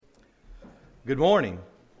Good morning.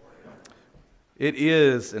 It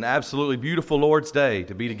is an absolutely beautiful Lord's Day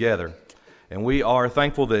to be together. And we are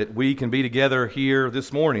thankful that we can be together here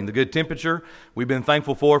this morning. The good temperature we've been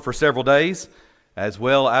thankful for several days, as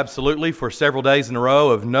well absolutely for several days in a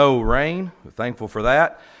row of no rain. We're thankful for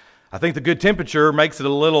that. I think the good temperature makes it a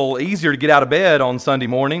little easier to get out of bed on Sunday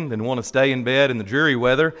morning than want to stay in bed in the dreary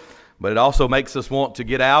weather. But it also makes us want to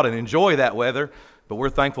get out and enjoy that weather. But we're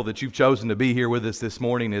thankful that you've chosen to be here with us this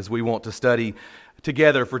morning as we want to study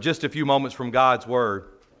together for just a few moments from God's Word.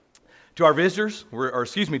 To our visitors,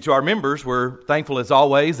 to our members, we're thankful as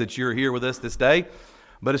always that you're here with us this day.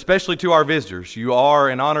 But especially to our visitors, you are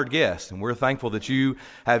an honored guest, and we're thankful that you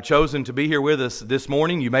have chosen to be here with us this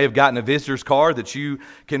morning. You may have gotten a visitor's card that you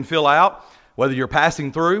can fill out, whether you're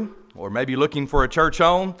passing through or maybe looking for a church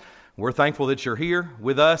home. We're thankful that you're here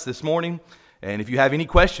with us this morning. And if you have any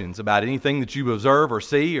questions about anything that you observe or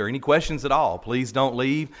see, or any questions at all, please don't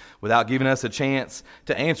leave without giving us a chance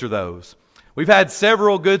to answer those. We've had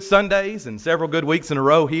several good Sundays and several good weeks in a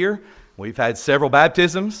row here. We've had several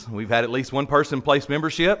baptisms. We've had at least one person place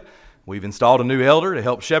membership. We've installed a new elder to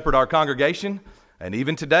help shepherd our congregation. And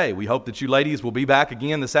even today, we hope that you ladies will be back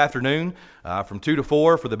again this afternoon from 2 to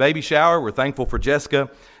 4 for the baby shower. We're thankful for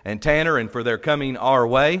Jessica and Tanner and for their coming our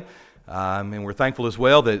way. And we're thankful as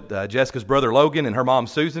well that Jessica's brother Logan and her mom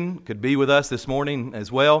Susan could be with us this morning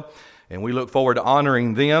as well. And we look forward to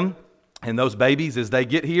honoring them and those babies as they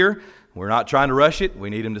get here. We're not trying to rush it. We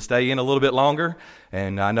need them to stay in a little bit longer.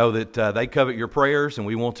 And I know that they covet your prayers, and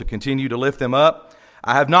we want to continue to lift them up.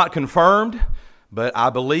 I have not confirmed, but I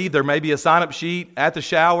believe there may be a sign-up sheet at the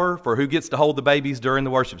shower for who gets to hold the babies during the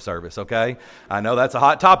worship service, okay? I know that's a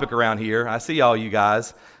hot topic around here. I see all you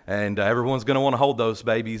guys, and everyone's going to want to hold those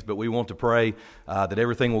babies, but we want to pray that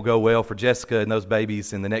everything will go well for Jessica and those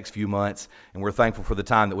babies in the next few months, and we're thankful for the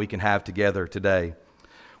time that we can have together today.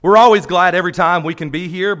 We're always glad every time we can be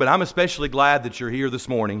here, but I'm especially glad that you're here this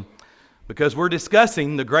morning because we're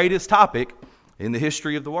discussing the greatest topic in the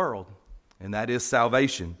history of the world, and that is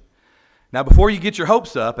salvation. Now, before you get your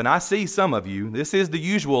hopes up, and I see some of you, this is the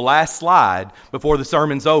usual last slide before the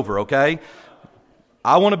sermon's over, okay?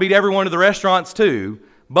 I want to beat everyone to the restaurants too,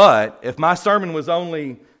 but if my sermon was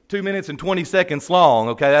only 2 minutes and 20 seconds long,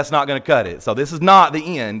 okay, that's not going to cut it. So this is not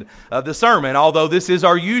the end of the sermon, although this is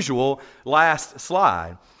our usual last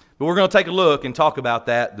slide. But we're going to take a look and talk about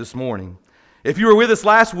that this morning. If you were with us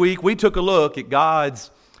last week, we took a look at God's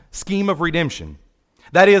scheme of redemption.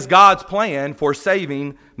 That is God's plan for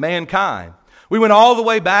saving mankind. We went all the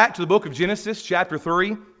way back to the book of Genesis, chapter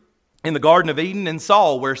 3, in the Garden of Eden, and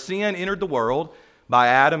saw where sin entered the world by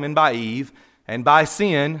Adam and by Eve, and by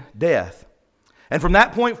sin, death. And from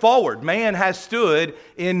that point forward, man has stood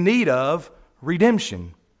in need of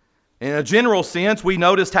redemption. In a general sense, we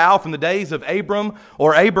noticed how from the days of Abram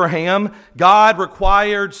or Abraham, God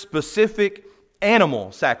required specific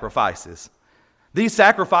animal sacrifices. These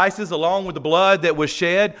sacrifices, along with the blood that was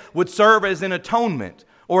shed, would serve as an atonement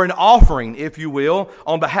or an offering, if you will,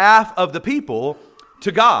 on behalf of the people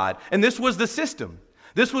to God. And this was the system.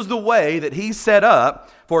 This was the way that He set up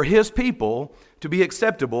for His people to be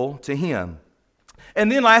acceptable to Him.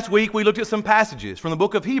 And then last week we looked at some passages from the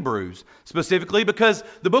book of Hebrews, specifically because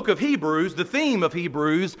the book of Hebrews, the theme of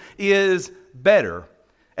Hebrews is better.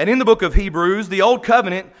 And in the book of Hebrews, the Old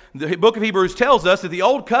Covenant, the book of Hebrews tells us that the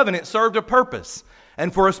Old Covenant served a purpose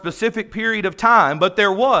and for a specific period of time, but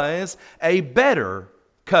there was a better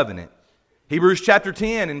covenant. Hebrews chapter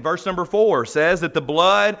 10 and verse number 4 says that the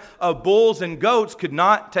blood of bulls and goats could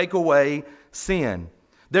not take away sin.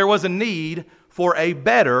 There was a need for a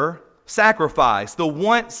better sacrifice, the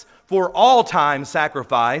once for all time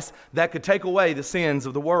sacrifice that could take away the sins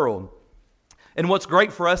of the world. And what's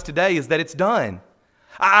great for us today is that it's done.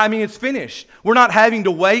 I mean, it's finished. We're not having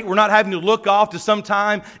to wait. We're not having to look off to some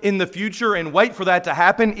time in the future and wait for that to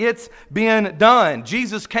happen. It's been done.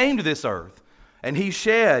 Jesus came to this earth and He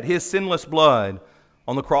shed His sinless blood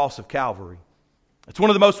on the cross of Calvary. It's one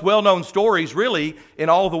of the most well-known stories really in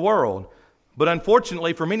all the world. But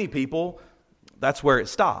unfortunately for many people, that's where it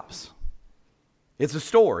stops. It's a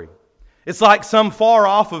story. It's like some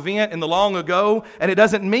far-off event in the long ago, and it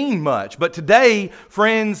doesn't mean much. But today,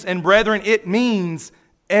 friends and brethren, it means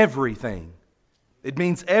everything. It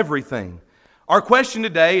means everything. Our question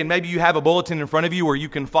today, and maybe you have a bulletin in front of you where you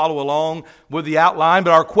can follow along with the outline,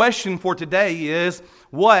 but our question for today is,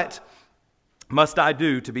 what must I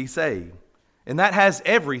do to be saved? And that has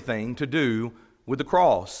everything to do with the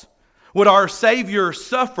cross. What our Savior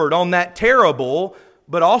suffered on that terrible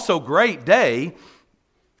but also great day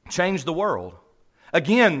changed the world.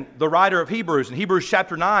 Again, the writer of Hebrews, in Hebrews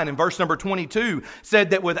chapter 9 and verse number 22, said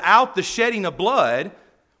that without the shedding of blood,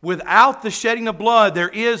 Without the shedding of blood, there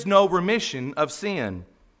is no remission of sin.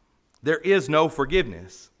 There is no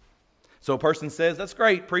forgiveness. So a person says, that's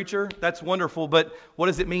great, preacher, that's wonderful, but what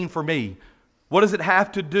does it mean for me? What does it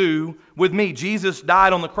have to do with me? Jesus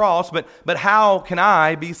died on the cross, but how can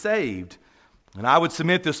I be saved? And I would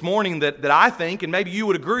submit this morning that I think, and maybe you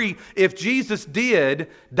would agree, if Jesus did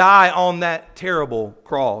die on that terrible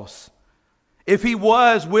cross, if He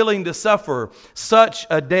was willing to suffer such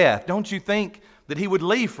a death, don't you think that He would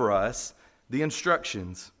leave for us the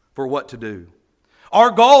instructions for what to do?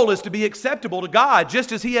 Our goal is to be acceptable to God,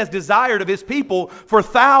 just as He has desired of His people for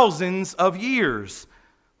thousands of years.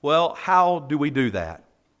 Well, how do we do that?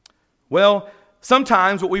 Well,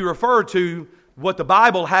 sometimes what we refer to, what the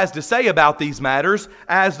Bible has to say about these matters,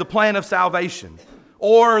 as the plan of salvation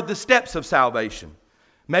or the steps of salvation.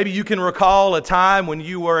 Maybe you can recall a time when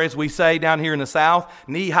you were, as we say down here in the South,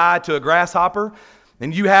 knee-high to a grasshopper.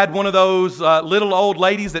 And you had one of those little old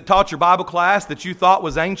ladies that taught your Bible class that you thought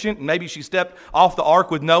was ancient. And maybe she stepped off the ark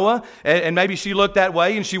with Noah. And maybe she looked that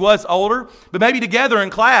way and she was older. But maybe together in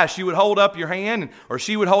class you would hold up your hand, or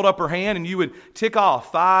she would hold up her hand, and you would tick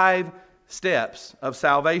off 5 steps of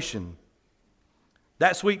salvation.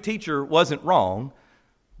 That sweet teacher wasn't wrong.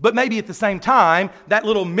 But maybe at the same time, that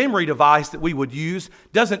little memory device that we would use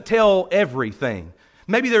doesn't tell everything.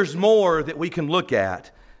 Maybe there's more that we can look at.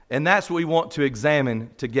 And that's what we want to examine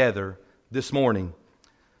together this morning.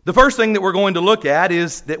 The first thing that we're going to look at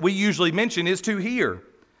is that we usually mention is to hear.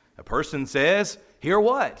 A person says, hear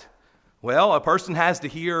what? Well, a person has to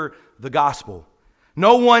hear the gospel.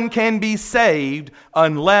 No one can be saved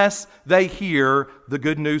unless they hear the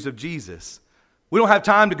good news of Jesus. We don't have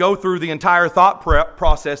time to go through the entire thought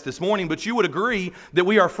process this morning, but you would agree that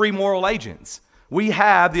we are free moral agents. We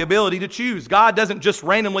have the ability to choose. God doesn't just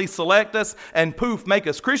randomly select us and poof, make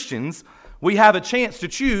us Christians. We have a chance to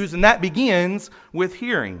choose, and that begins with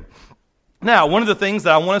hearing. Now, one of the things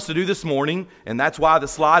that I want us to do this morning, and that's why the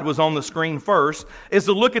slide was on the screen first, is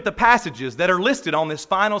to look at the passages that are listed on this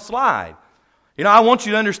final slide. You know, I want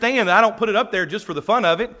you to understand that I don't put it up there just for the fun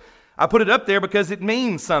of it. I put it up there because it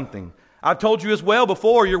means something. I've told you as well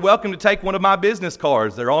before, you're welcome to take one of my business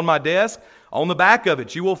cards. They're on my desk. On the back of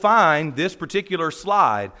it, you will find this particular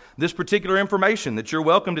slide, this particular information that you're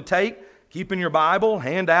welcome to take, keep in your Bible,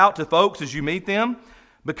 hand out to folks as you meet them,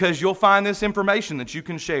 because you'll find this information that you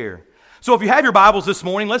can share. So if you have your Bibles this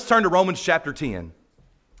morning, let's turn to Romans chapter 10.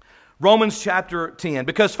 Romans chapter 10,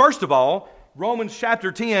 because first of all, Romans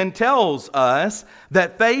chapter 10 tells us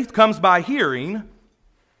that faith comes by hearing,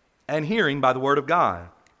 and hearing by the Word of God.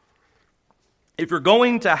 If you're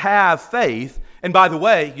going to have faith, and by the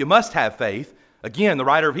way, you must have faith. Again, the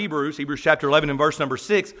writer of Hebrews chapter 11 and verse number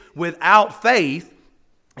 6, without faith,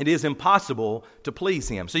 it is impossible to please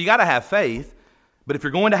Him. So you got to have faith, but if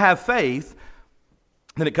you're going to have faith,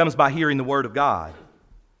 then it comes by hearing the Word of God.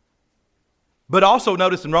 But also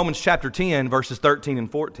notice in Romans chapter 10, verses 13 and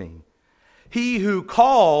 14, he who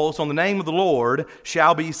calls on the name of the Lord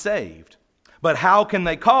shall be saved. But how can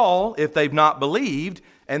they call if they've not believed?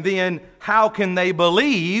 And then how can they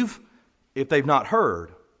believe if they've not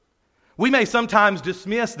heard? We may sometimes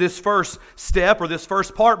dismiss this first step or this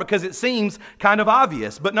first part because it seems kind of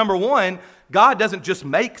obvious. But number one, God doesn't just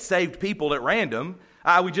make saved people at random.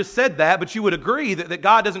 We just said that, but you would agree that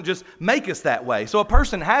God doesn't just make us that way. So a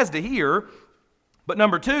person has to hear. But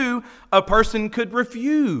number two, a person could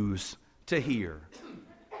refuse to hear.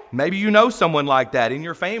 Maybe you know someone like that in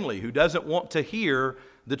your family who doesn't want to hear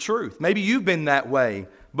the truth. Maybe you've been that way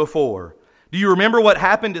before. Do you remember what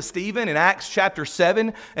happened to Stephen in Acts chapter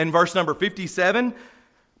 7 and verse number 57?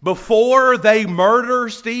 Before they murder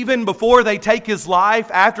Stephen, before they take his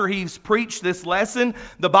life, after he's preached this lesson,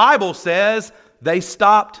 the Bible says they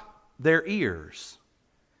stopped their ears.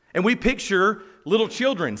 And we picture little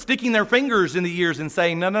children sticking their fingers in the ears and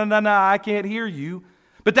saying, no, I can't hear you.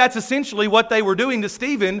 But that's essentially what they were doing to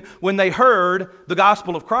Stephen when they heard the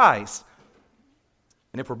gospel of Christ.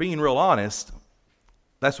 And if we're being real honest,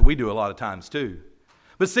 that's what we do a lot of times too.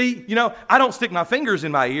 But see, I don't stick my fingers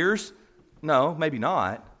in my ears. No, maybe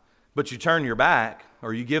not. But you turn your back,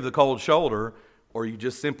 or you give the cold shoulder, or you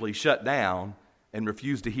just simply shut down and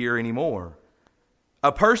refuse to hear anymore.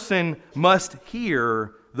 A person must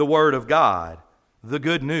hear the Word of God, the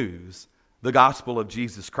good news, the gospel of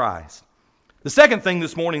Jesus Christ. The second thing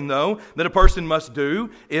this morning, though, that a person must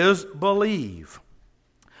do is believe.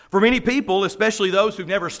 For many people, especially those who've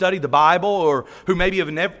never studied the Bible or who maybe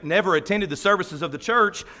have never attended the services of the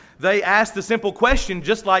church, they ask the simple question,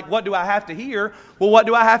 just like, what do I have to hear? Well, what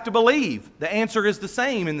do I have to believe? The answer is the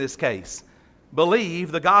same in this case.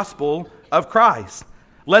 Believe the gospel of Christ.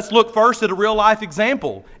 Let's look first at a real-life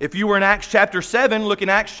example. If you were in Acts chapter 7, look in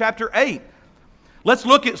Acts chapter 8. Let's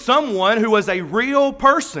look at someone who was a real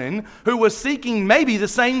person who was seeking maybe the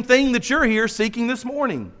same thing that you're here seeking this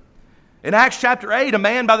morning. In Acts chapter 8, a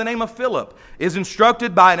man by the name of Philip is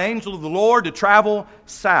instructed by an angel of the Lord to travel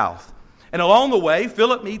south. And along the way,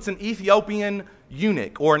 Philip meets an Ethiopian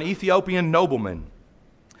eunuch or an Ethiopian nobleman.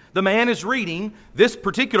 This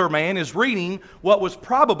particular man is reading what was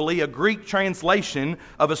probably a Greek translation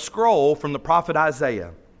of a scroll from the prophet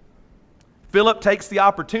Isaiah. Philip takes the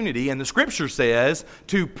opportunity, and the scripture says,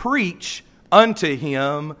 to preach unto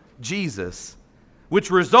him Jesus,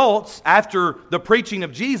 which results after the preaching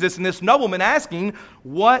of Jesus in this nobleman asking,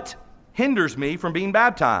 what hinders me from being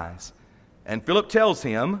baptized? And Philip tells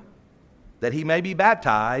him that he may be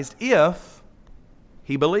baptized if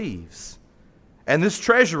he believes. And this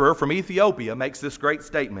treasurer from Ethiopia makes this great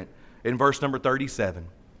statement in verse number 37.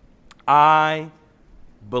 I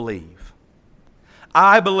believe.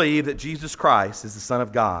 I believe that Jesus Christ is the Son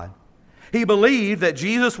of God. He believed that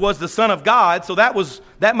Jesus was the Son of God, so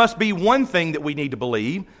that must be one thing that we need to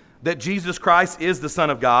believe, that Jesus Christ is the Son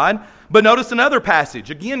of God. But notice another passage.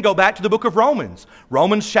 Again, go back to the book of Romans.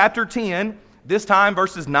 Romans chapter 10, this time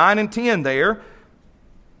verses 9 and 10 there.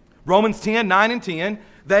 Romans 10, 9 and 10.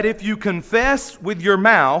 That if you confess with your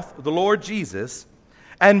mouth the Lord Jesus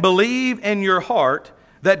and believe in your heart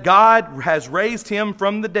that God has raised him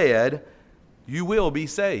from the dead, you will be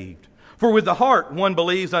saved. For with the heart one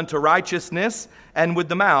believes unto righteousness, and with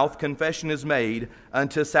the mouth confession is made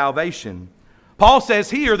unto salvation. Paul says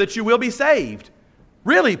here that you will be saved.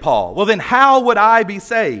 Really, Paul? Well, then how would I be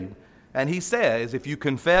saved? And he says, if you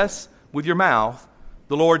confess with your mouth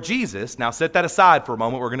the Lord Jesus, now set that aside for a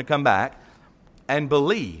moment, we're going to come back, and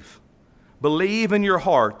believe in your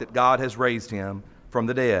heart that God has raised him from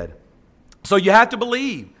the dead. So you have to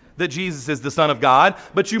believe that Jesus is the Son of God,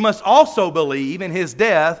 but you must also believe in his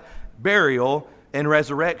death, burial, and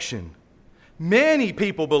resurrection. Many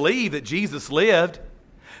people believe that Jesus lived.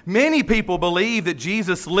 Many people believe that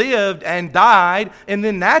Jesus lived and died, and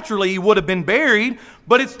then naturally he would have been buried,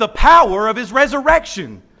 but it's the power of his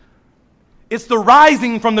resurrection. It's the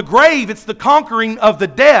rising from the grave. It's the conquering of the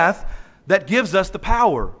death that gives us the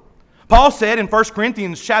power. Paul said in 1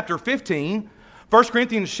 Corinthians chapter 15,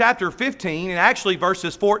 and actually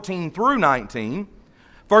verses 14 through 19,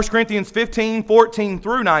 1 Corinthians 15, 14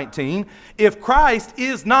 through 19, if Christ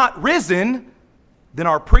is not risen, then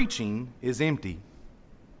our preaching is empty,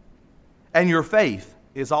 and your faith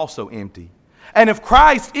is also empty. And if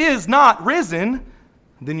Christ is not risen,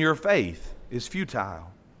 then your faith is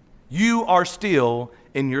futile. You are still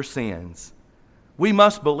in your sins. We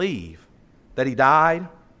must believe that he died,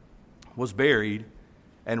 was buried,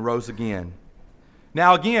 and rose again.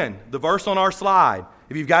 Now again, the verse on our slide.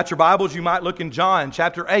 If you've got your Bibles, you might look in John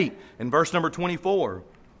chapter 8 and verse number 24.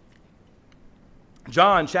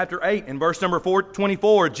 John chapter 8 and verse number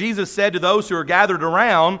 24, Jesus said to those who are gathered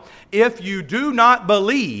around, if you do not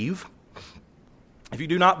believe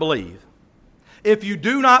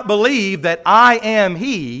that I am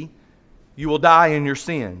he, you will die in your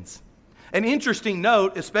sins. An interesting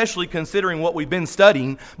note, especially considering what we've been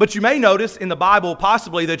studying, but you may notice in the Bible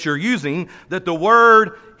possibly that you're using that the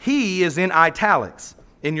word he is in italics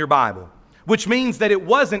in your Bible, which means that it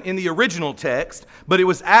wasn't in the original text, but it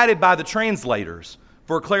was added by the translators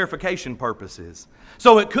for clarification purposes.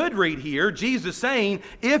 So it could read here, Jesus saying,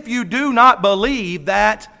 if you do not believe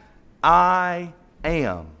that I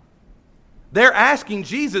am. They're asking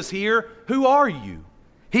Jesus here, who are you?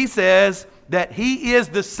 He says that he is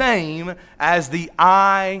the same as the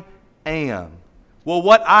I am. Well,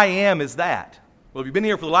 what I am is that? Well, if you've been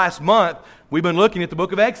here for the last month, we've been looking at the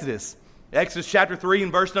book of Exodus. Exodus chapter 3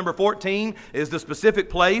 and verse number 14 is the specific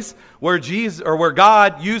place where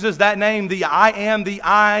God uses that name, the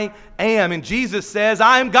I am. And Jesus says,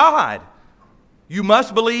 I am God. You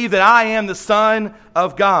must believe that I am the Son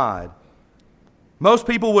of God. Most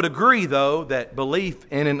people would agree, though, that belief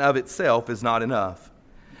in and of itself is not enough.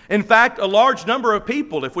 In fact, a large number of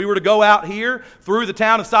people, if we were to go out here through the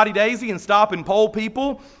town of Soddy Daisy and stop and poll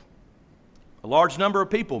people, a large number of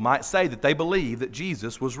people might say that they believe that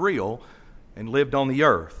Jesus was real and lived on the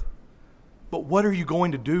earth. But what are you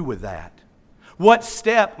going to do with that? What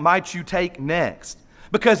step might you take next?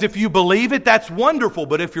 Because if you believe it, that's wonderful.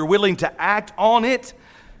 But if you're willing to act on it,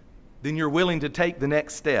 then you're willing to take the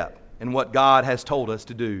next step in what God has told us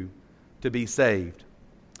to do to be saved.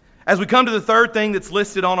 As we come to the third thing that's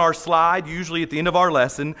listed on our slide, usually at the end of our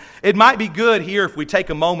lesson, it might be good here if we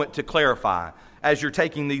take a moment to clarify as you're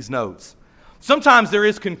taking these notes. Sometimes there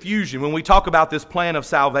is confusion when we talk about this plan of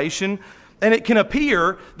salvation. And it can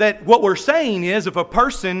appear that what we're saying is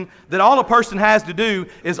that all a person has to do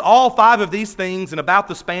is all 5 of these things in about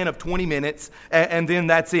the span of 20 minutes, and then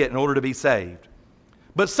that's it in order to be saved.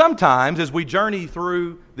 But sometimes as we journey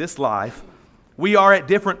through this life, we are at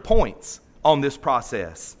different points on this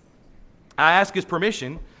process. I ask His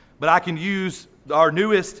permission, but I can use our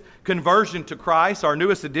newest conversion to Christ, our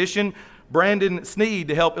newest addition, Brandon Sneed,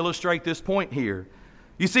 to help illustrate this point here.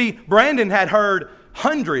 You see, Brandon had heard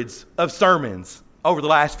hundreds of sermons over the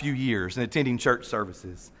last few years in attending church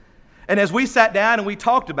services. And as we sat down and we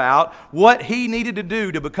talked about what he needed to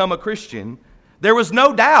do to become a Christian, there was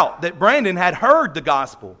no doubt that Brandon had heard the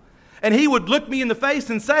gospel. And he would look me in the face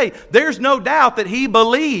and say, there's no doubt that he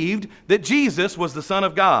believed that Jesus was the Son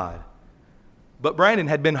of God. But Brandon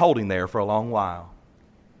had been holding there for a long while.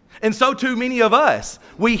 And so too many of us,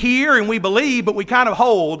 we hear and we believe, but we kind of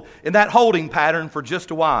hold in that holding pattern for just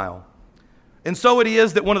a while. And so it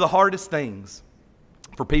is that one of the hardest things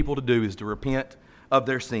for people to do is to repent of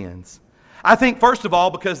their sins. I think, first of all,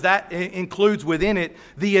 because that includes within it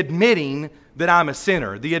the admitting that I'm a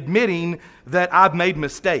sinner, the admitting that I've made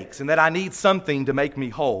mistakes and that I need something to make me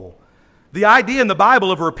whole. The idea in the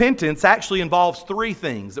Bible of repentance actually involves 3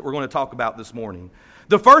 things that we're going to talk about this morning.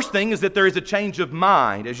 The first thing is that there is a change of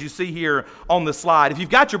mind, as you see here on the slide. If you've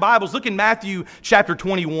got your Bibles, look in Matthew chapter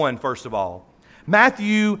 21, first of all.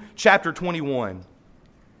 Matthew chapter 21.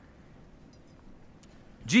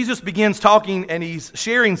 Jesus begins talking and he's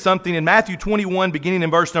sharing something in Matthew 21, beginning in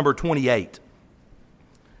verse number 28.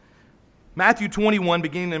 Matthew 21,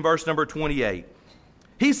 beginning in verse number 28.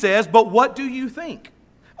 He says, "But what do you think?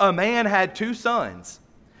 A man had 2 sons.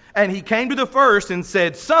 And he came to the first and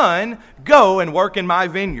said, 'Son, go and work in my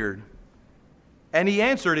vineyard.' And he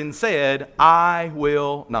answered and said, 'I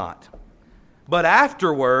will not.' But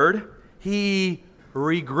afterward he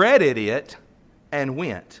regretted it and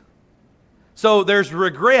went." So there's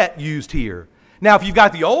regret used here. Now, if you've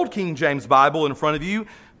got the old King James Bible in front of you,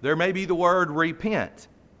 there may be the word repent.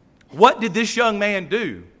 What did this young man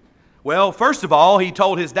do? Well, first of all, he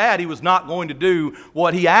told his dad he was not going to do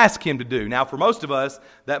what he asked him to do. Now, for most of us,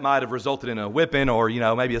 that might have resulted in a whipping or,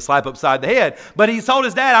 maybe a slap upside the head. But he told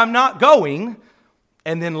his dad, "I'm not going."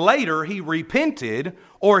 And then later he repented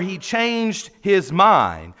or he changed his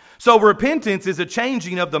mind. So repentance is a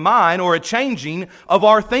changing of the mind or a changing of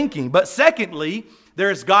our thinking. But secondly, there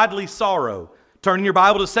is godly sorrow. Turn in your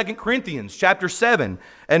Bible to 2 Corinthians chapter 7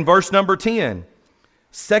 and verse number 10.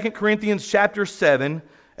 2 Corinthians chapter 7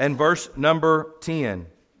 and verse number 10.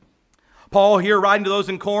 Paul here, writing to those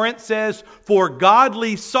in Corinth, says, "For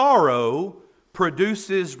godly sorrow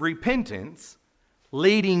produces repentance,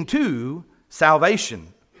 leading to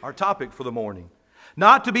salvation." Our topic for the morning.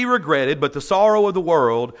 Not to be regretted, but the sorrow of the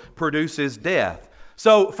world produces death.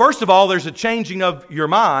 So, first of all, there's a changing of your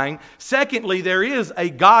mind. Secondly, there is a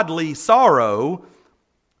godly sorrow.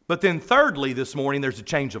 But then thirdly, this morning, there's a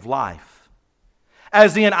change of life.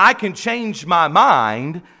 As in, I can change my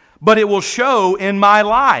mind, but it will show in my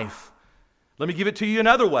life. Let me give it to you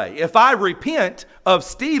another way. If I repent of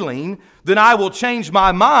stealing, then I will change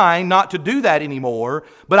my mind not to do that anymore,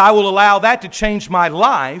 but I will allow that to change my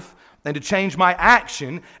life and to change my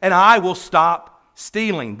action, and I will stop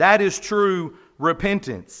stealing. That is true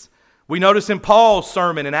repentance. We notice in Paul's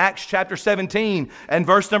sermon in Acts chapter 17 and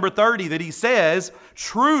verse number 30 that he says,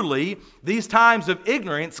 "Truly, these times of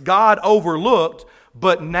ignorance God overlooked,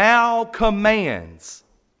 but God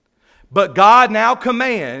now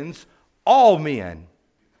commands all men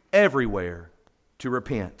everywhere to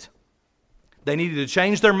repent." They needed to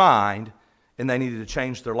change their mind and they needed to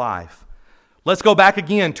change their life. Let's go back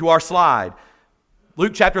again to our slide.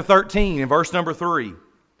 Luke chapter 13 and verse number 3.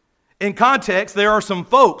 In context, there are some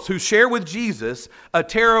folks who share with Jesus a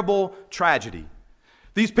terrible tragedy.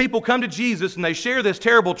 These people come to Jesus and they share this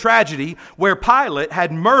terrible tragedy where Pilate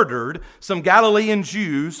had murdered some Galilean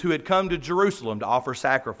Jews who had come to Jerusalem to offer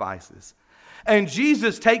sacrifices. And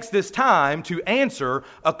Jesus takes this time to answer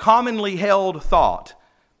a commonly held thought.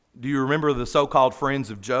 Do you remember the so-called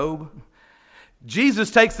friends of Job? Jesus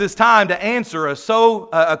takes this time to answer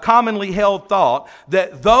a commonly held thought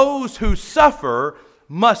that those who suffer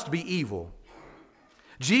must be evil.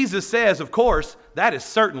 Jesus says, of course, that is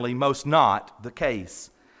certainly most not the case.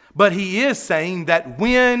 But he is saying that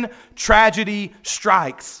when tragedy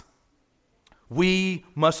strikes, we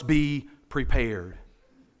must be prepared.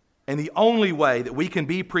 And the only way that we can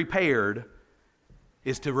be prepared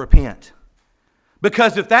is to repent.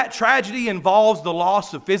 Because if that tragedy involves the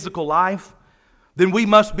loss of physical life, then we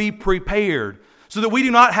must be prepared so that we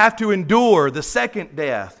do not have to endure the second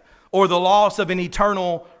death or the loss of an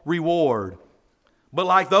eternal reward. But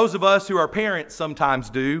like those of us who are parents sometimes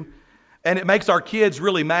do, And it makes our kids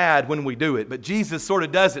really mad when we do it. But Jesus sort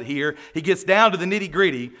of does it here. He gets down to the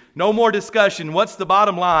nitty-gritty. No more discussion. What's the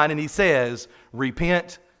bottom line? And he says,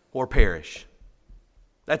 repent or perish.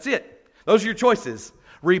 That's it. Those are your choices.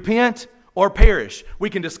 Repent or perish.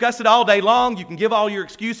 We can discuss it all day long. You can give all your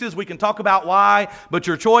excuses. We can talk about why. But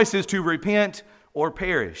your choice is to repent or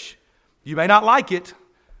perish. You may not like it,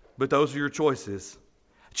 but those are your choices.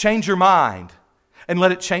 Change your mind and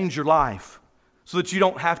let it change your life, so that you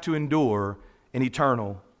don't have to endure an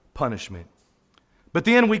eternal punishment. But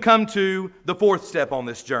then we come to the fourth step on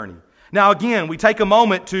this journey. Now again, we take a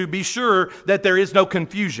moment to be sure that there is no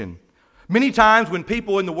confusion. Many times when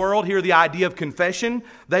people in the world hear the idea of confession,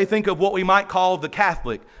 they think of what we might call the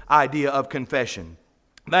Catholic idea of confession.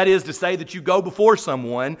 That is to say that you go before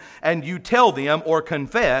someone and you tell them or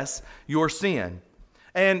confess your sin.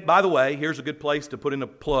 And by the way, here's a good place to put in a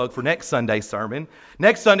plug for next Sunday's sermon.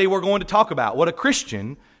 Next Sunday, we're going to talk about what a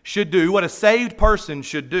Christian should do, what a saved person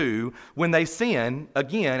should do when they sin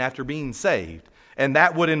again after being saved. And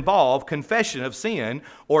that would involve confession of sin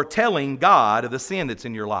or telling God of the sin that's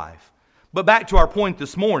in your life. But back to our point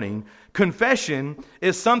this morning, confession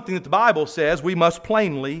is something that the Bible says we must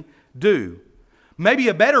plainly do. Maybe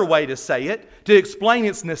a better way to say it, to explain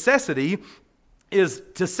its necessity, is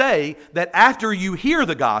to say that after you hear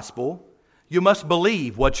the gospel, you must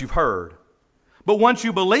believe what you've heard. But once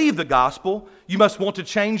you believe the gospel, you must want to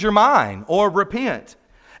change your mind or repent.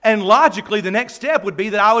 And logically, the next step would be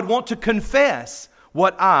that I would want to confess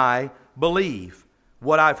what I believe,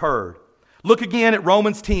 what I've heard. Look again at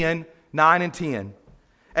Romans 10, 9 and 10.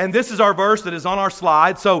 And this is our verse that is on our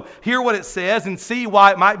slide. So hear what it says and see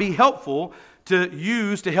why it might be helpful to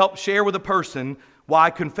use to help share with a person why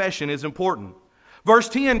confession is important. Verse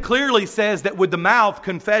 10 clearly says that with the mouth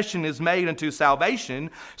confession is made unto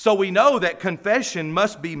salvation. So we know that confession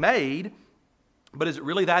must be made. But is it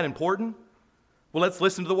really that important? Well, let's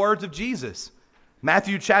listen to the words of Jesus.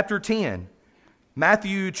 Matthew chapter 10.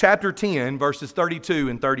 Matthew chapter 10, verses 32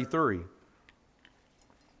 and 33.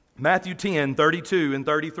 Matthew 10, 32 and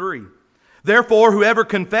 33. Therefore, whoever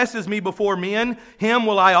confesses me before men, him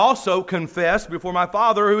will I also confess before my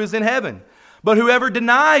Father who is in heaven. But whoever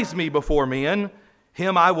denies me before men,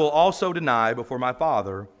 him I will also deny before my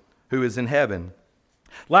Father who is in heaven.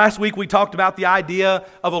 Last week we talked about the idea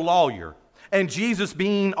of a lawyer and Jesus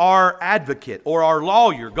being our advocate or our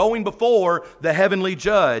lawyer going before the heavenly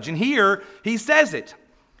judge. And here he says it.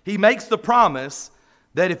 He makes the promise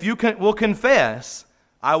that if you will confess,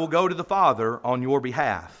 I will go to the Father on your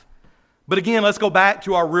behalf. But again, let's go back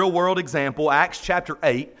to our real world example, Acts chapter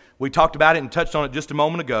 8. We talked about it and touched on it just a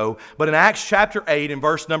moment ago. But in Acts chapter 8 and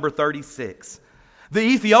verse number 36, the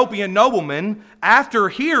Ethiopian nobleman, after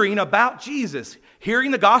hearing about Jesus,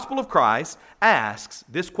 hearing the gospel of Christ, asks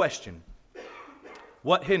this question: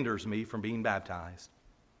 what hinders me from being baptized?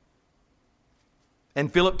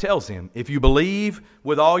 And Philip tells him, if you believe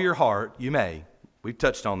with all your heart, you may. We've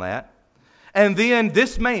touched on that. And then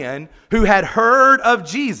this man who had heard of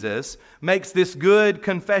Jesus makes this good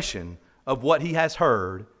confession of what he has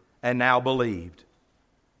heard and now believed.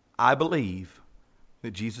 I believe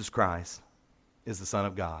that Jesus Christ is the Son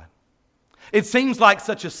of God. It seems like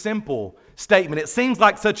such a simple statement. It seems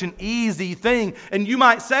like such an easy thing. And you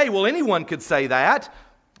might say, well, anyone could say that.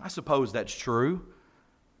 I suppose that's true.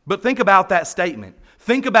 But think about that statement.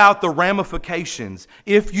 Think about the ramifications.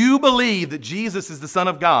 If you believe that Jesus is the Son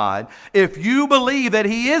of God, if you believe that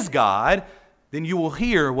He is God, then you will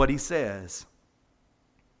hear what He says.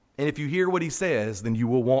 And if you hear what He says, then you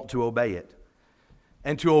will want to obey it.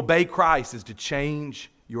 And to obey Christ is to change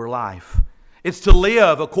your life. It's to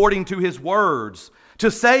live according to His words. To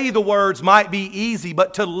say the words might be easy,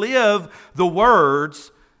 but to live the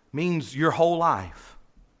words means your whole life.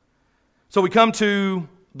 So we come to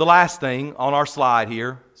the last thing on our slide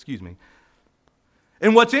here.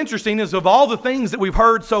 And what's interesting is of all the things that we've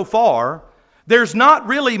heard so far, there's not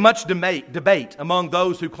really much debate among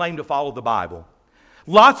those who claim to follow the Bible.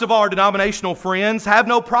 Lots of our denominational friends have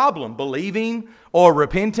no problem believing or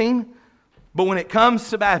repenting, but when it comes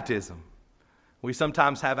to baptism, we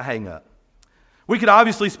sometimes have a hang-up. We could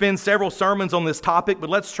obviously spend several sermons on this topic, but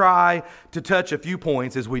let's try to touch a few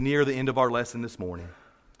points as we near the end of our lesson this morning.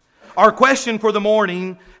 Our question for the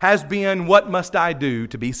morning has been, what must I do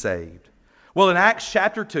to be saved? Well, in Acts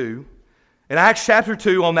chapter 2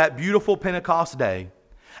 on that beautiful Pentecost day,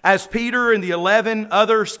 as Peter and the 11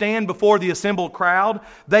 others stand before the assembled crowd,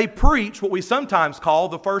 they preach what we sometimes call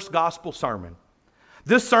the first gospel sermon.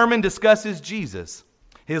 This sermon discusses Jesus,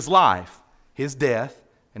 His life, His death,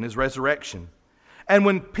 and His resurrection. And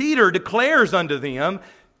when Peter declares unto them,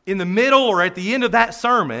 in the middle or at the end of that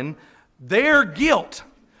sermon, their guilt,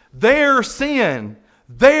 their sin,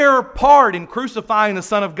 their part in crucifying the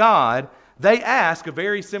Son of God, they ask a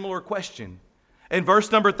very similar question. In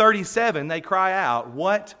verse number 37, they cry out,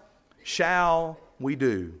 "What shall we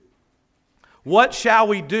do?" What shall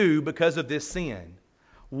we do because of this sin?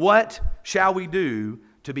 What shall we do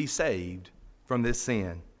to be saved from this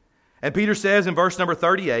sin? And Peter says in verse number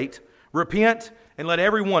 38, "Repent and let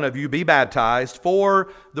every one of you be baptized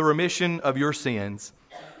for the remission of your sins,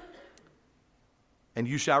 and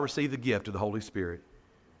you shall receive the gift of the Holy Spirit."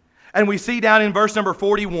 And we see down in verse number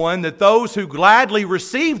 41 that those who gladly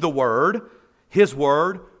received the word, His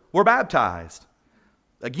word, were baptized.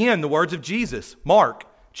 Again, the words of Jesus, Mark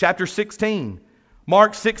chapter 16.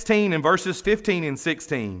 Mark 16 and verses 15 and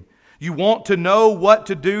 16. You want to know what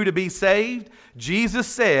to do to be saved? Jesus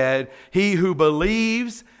said, "He who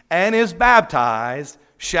believes and is baptized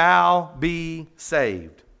shall be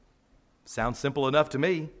saved." Sounds simple enough to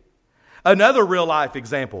me. Another real life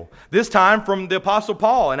example, this time from the Apostle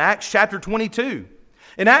Paul in Acts chapter 22.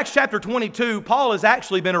 In Acts chapter 22, Paul has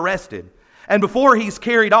actually been arrested. And before he's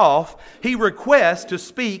carried off, he requests to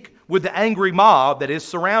speak with the angry mob that is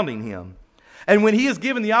surrounding him. And when he is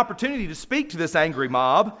given the opportunity to speak to this angry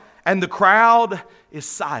mob, and the crowd is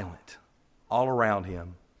silent all around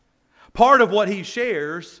him, part of what he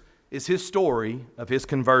shares is his story of his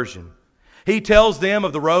conversion. He tells them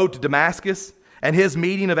of the road to Damascus and his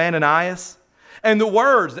meeting of Ananias, and the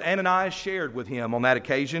words that Ananias shared with him on that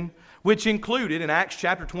occasion, which included in Acts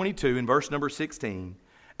chapter 22 in verse number 16,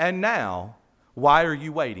 "And now, why are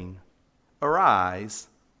you waiting? Arise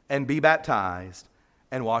and be baptized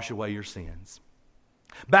and wash away your sins."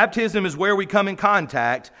 Baptism is where we come in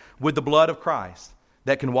contact with the blood of Christ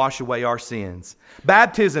that can wash away our sins.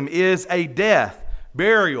 Baptism is a death,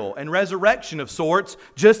 burial, and resurrection of sorts,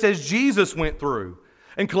 just as Jesus went through.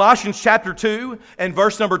 In Colossians chapter 2 and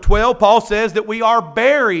verse number 12, Paul says that we are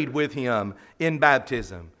buried with Him in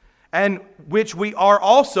baptism, and which we are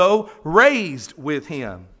also raised with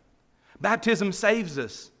Him. Baptism saves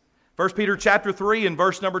us. 1 Peter chapter 3 and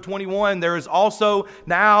verse number 21, there is also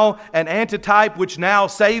now an antitype which now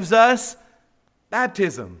saves us,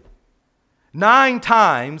 baptism. 9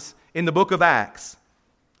 times in the book of Acts,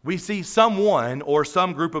 we see someone or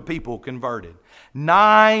some group of people converted.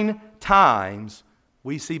 9 times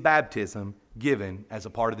we see baptism given as a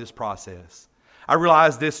part of this process. I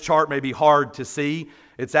realize this chart may be hard to see.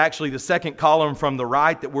 It's actually the second column from the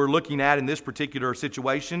right that we're looking at in this particular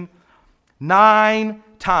situation. 9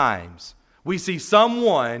 times we see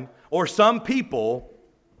someone or some people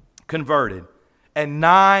converted, and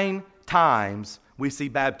 9 times we see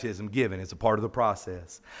baptism given as a part of the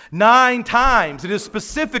process. 9 times it is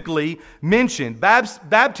specifically mentioned.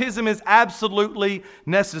 Baptism is absolutely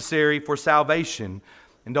necessary for salvation,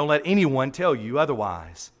 and don't let anyone tell you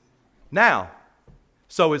otherwise. Now,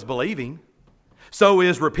 so is believing, so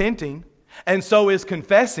is repenting, and so is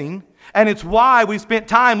confessing. And it's why we spent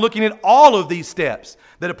time looking at all of these steps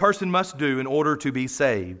that a person must do in order to be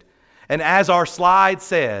saved. And as our slide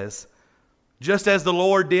says, just as the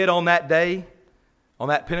Lord did on that day, on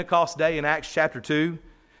that Pentecost day in Acts chapter 2,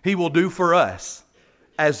 He will do for us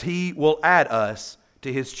as He will add us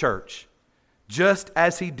to His church, just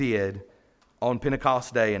as He did on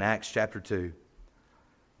Pentecost day in Acts chapter 2.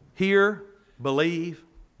 Hear, believe,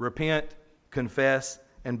 repent, confess,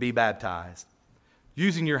 and be baptized.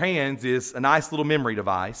 Using your hands is a nice little memory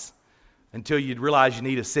device until you realize you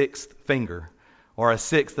need a 6th finger or a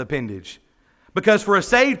 6th appendage. Because for a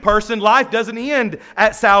saved person, life doesn't end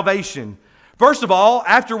at salvation. First of all,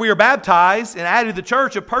 after we are baptized and added to the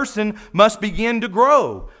church, a person must begin to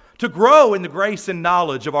grow in the grace and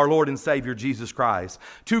knowledge of our Lord and Savior Jesus Christ,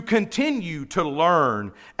 to continue to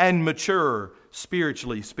learn and mature,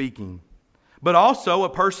 spiritually speaking. But also, a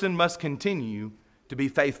person must continue to be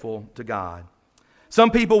faithful to God. Some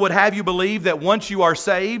people would have you believe that once you are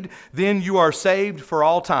saved, then you are saved for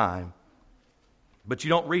all time. But you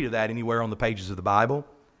don't read of that anywhere on the pages of the Bible.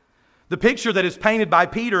 The picture that is painted by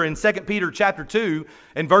Peter in 2 Peter chapter 2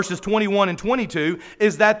 and verses 21 and 22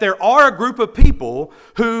 is that there are a group of people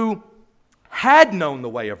who had known the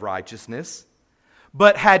way of righteousness,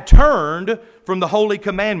 but had turned from the holy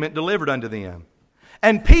commandment delivered unto them.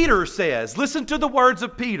 And Peter says, listen to the words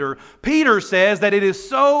of Peter. Peter says that it is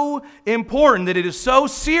so important, that it is so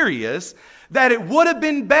serious, that it would have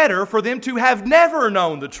been better for them to have never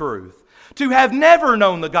known the truth, to have never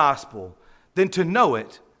known the gospel, than to know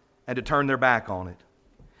it and to turn their back on it.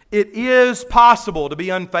 It is possible to be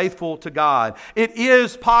unfaithful to God. It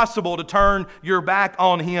is possible to turn your back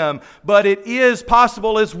on Him. But it is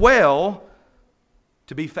possible as well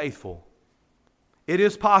to be faithful. It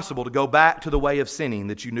is possible to go back to the way of sinning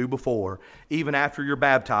that you knew before, even after you're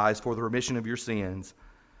baptized for the remission of your sins.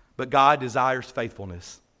 But God desires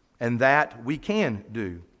faithfulness, and that we can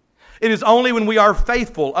do. It is only when we are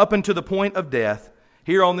faithful up unto the point of death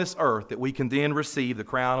here on this earth that we can then receive the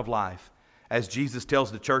crown of life, as Jesus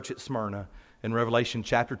tells the church at Smyrna in Revelation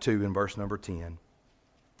chapter 2 and verse number 10.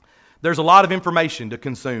 There's a lot of information to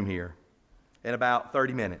consume here in about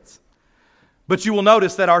 30 minutes. But you will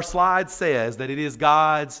notice that our slide says that it is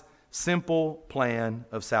God's simple plan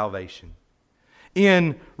of salvation.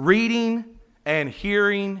 In reading and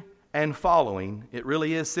hearing and following, it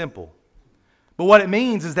really is simple. But what it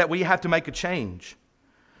means is that we have to make a change.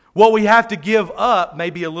 What we have to give up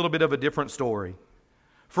may be a little bit of a different story.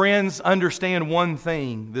 Friends, understand one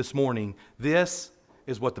thing this morning. This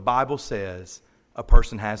is what the Bible says a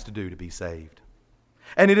person has to do to be saved.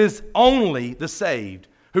 And it is only the saved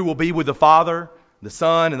who will be with the Father, the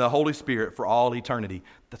Son, and the Holy Spirit for all eternity.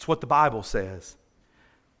 That's what the Bible says.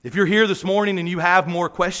 If you're here this morning and you have more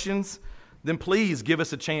questions, then please give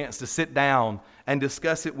us a chance to sit down and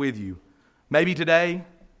discuss it with you. Maybe today,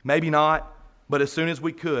 maybe not, but as soon as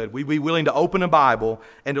we could, we'd be willing to open a Bible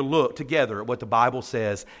and to look together at what the Bible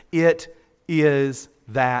says. It is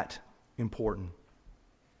that important.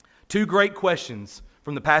 Two great questions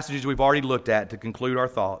from the passages we've already looked at to conclude our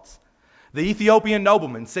thoughts. The Ethiopian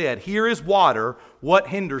nobleman said, "Here is water. What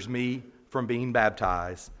hinders me from being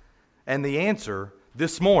baptized?" And the answer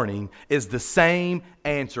this morning is the same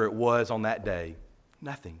answer it was on that day.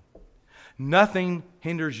 Nothing. Nothing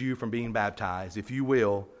hinders you from being baptized. If you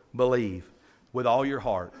will believe with all your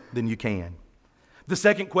heart, then you can. The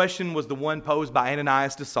second question was the one posed by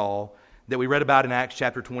Ananias to Saul that we read about in Acts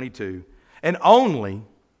chapter 22. And only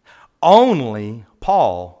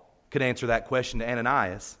Paul could answer that question to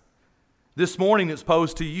Ananias. This morning it's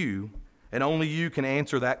posed to you, and only you can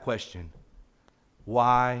answer that question.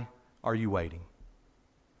 Why are you waiting?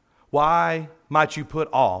 Why might you put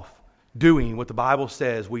off doing what the Bible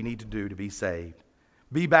says we need to do to be saved?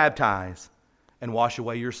 Be baptized and wash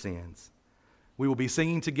away your sins. We will be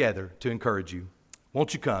singing together to encourage you.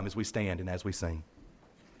 Won't you come as we stand and as we sing?